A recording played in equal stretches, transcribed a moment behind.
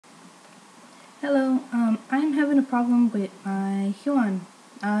Hello, I'm having a problem with my Huion.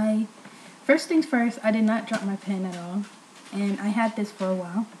 First things first, I did not drop my pen at all, and I had this for a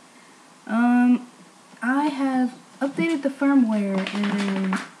while. I have updated the firmware,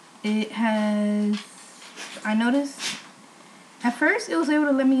 and I noticed, at first it was able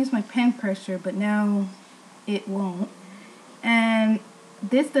to let me use my pen pressure, but now it won't. And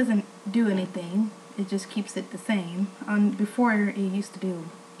this doesn't do anything, it just keeps it the same. Before it used to do,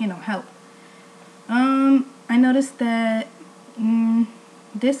 help. I noticed that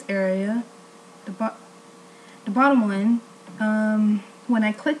this area, the bottom one, when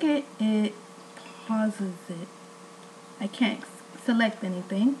I click it, it pauses it. I can't select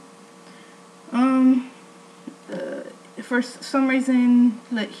anything. For some reason,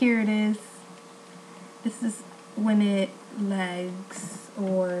 look, here it is. This is when it lags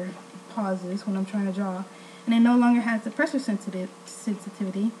or pauses when I'm trying to draw, and it no longer has the pressure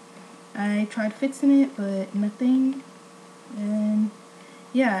sensitivity. I tried fixing it, but nothing. And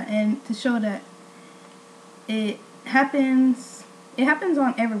yeah, and to show that it happens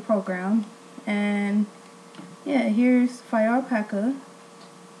on every program. And yeah, here's Fire Alpaca.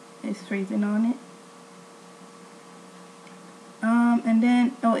 It's freezing on it. And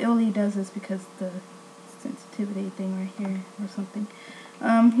then it only does this because the sensitivity thing right here or something.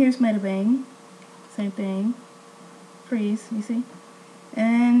 Here's Metabang, same thing. Freeze, you see?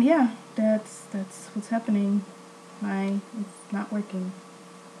 And yeah, that's what's happening. It's not working.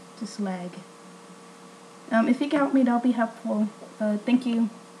 Just lag. If you can help me, that'll be helpful. Thank you.